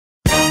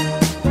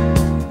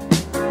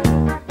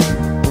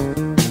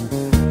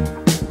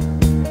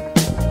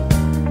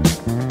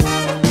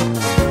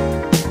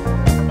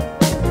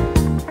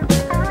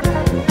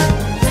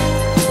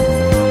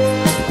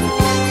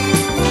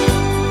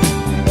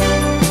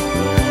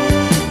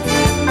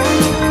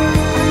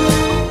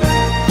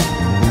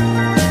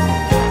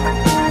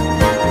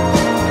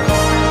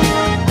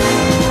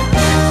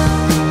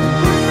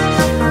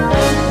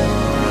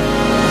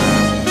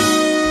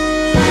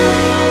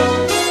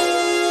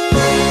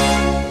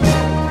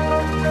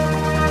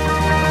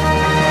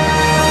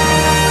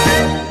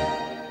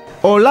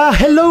Hola,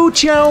 hello,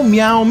 ciao,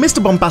 meow,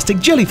 Mr. Bombastic,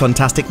 Jelly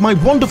Fantastic, my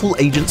wonderful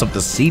agents of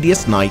the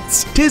seediest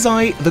nights. 'Tis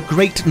I, the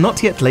great,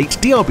 not yet late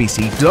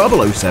DRBC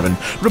 007,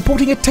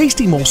 reporting a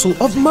tasty morsel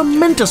of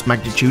momentous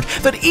magnitude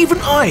that even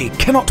I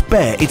cannot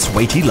bear its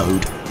weighty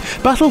load.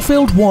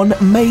 Battlefield 1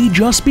 may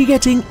just be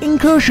getting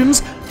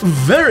Incursions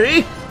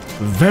very,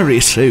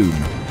 very soon.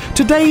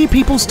 Today,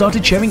 people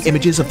started sharing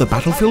images of the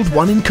Battlefield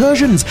 1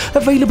 Incursions,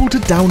 available to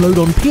download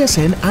on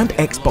PSN and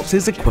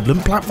Xbox's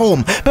equivalent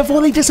platform,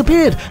 before they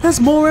disappeared as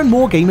more and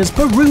more gamers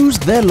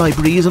perused their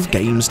libraries of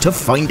games to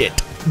find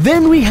it.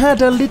 Then we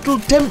had a little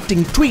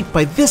tempting tweet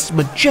by this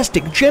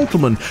majestic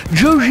gentleman,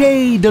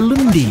 Jorge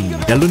Dalunde.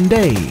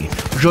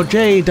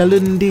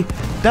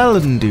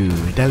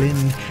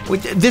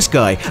 This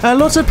guy.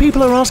 Lots of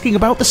people are asking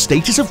about the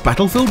status of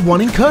Battlefield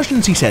 1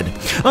 Incursions, he said.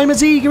 I'm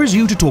as eager as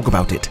you to talk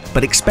about it,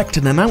 but expect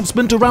an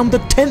announcement around the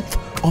 10th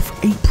of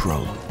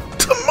April.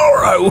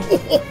 Tomorrow!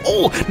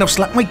 Now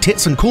slap my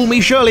tits and call me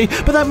Shirley,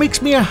 but that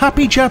makes me a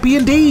happy chappy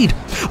indeed.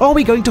 Are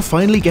we going to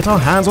finally get our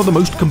hands on the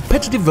most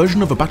competitive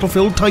version of a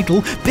Battlefield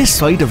title this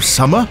side of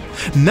summer?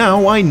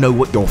 Now I know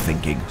what you're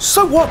thinking.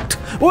 So what?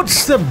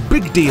 What's the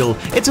big deal?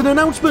 It's an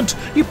announcement.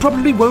 You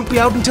probably won't be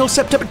out until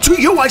September.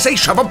 To you I say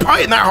shove a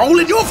pie in that hole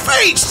in your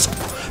face!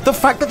 The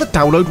fact that the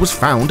download was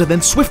found and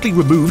then swiftly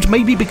removed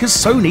may be because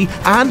Sony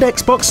and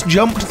Xbox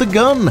jumped the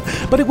gun,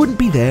 but it wouldn't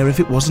be there if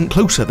it wasn't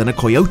closer than a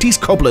coyote's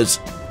cobblers.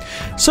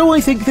 So I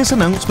think this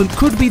announcement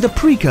could be the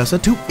precursor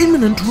to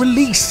imminent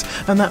release,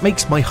 and that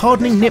makes my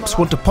hardening nips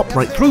want to pop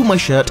right through my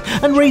shirt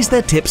and raise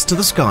their tips to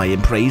the sky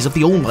in praise of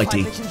the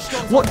Almighty.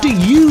 What do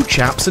you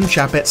chaps and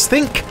chapettes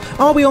think?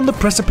 Are we on the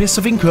precipice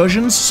of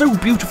Incursions so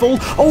beautiful,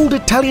 old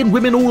Italian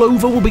women all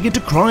over will begin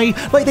to cry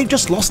like they've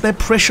just lost their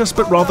precious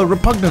but rather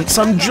repugnant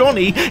son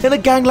Johnny in a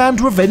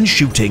gangland revenge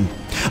shooting?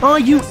 Are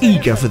you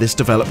eager for this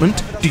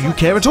development? Do you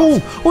care at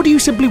all? Or do you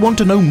simply want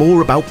to know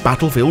more about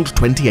Battlefield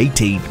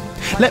 2018?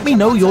 Let me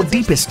know your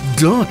deepest,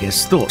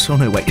 darkest thoughts. Oh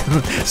no, wait.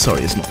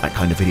 Sorry, it's not that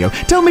kind of video.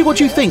 Tell me what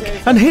you think,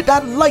 and hit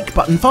that like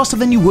button faster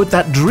than you would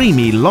that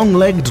dreamy,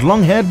 long-legged,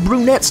 long-haired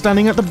brunette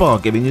standing at the bar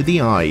giving you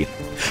the eye.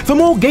 For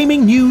more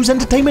gaming news,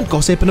 entertainment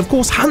gossip, and of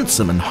course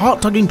handsome and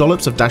heart-tugging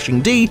dollops of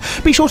Dashing D,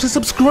 be sure to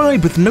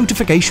subscribe with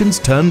notifications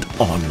turned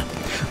on.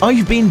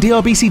 I've been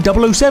DRBC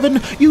 007,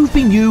 you've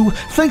been you,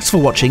 thanks for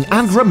watching,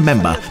 and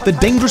remember, the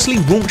Dangerously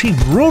Raunchy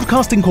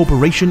Broadcasting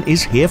Corporation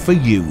is here for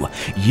you.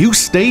 You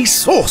stay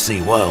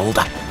saucy, world!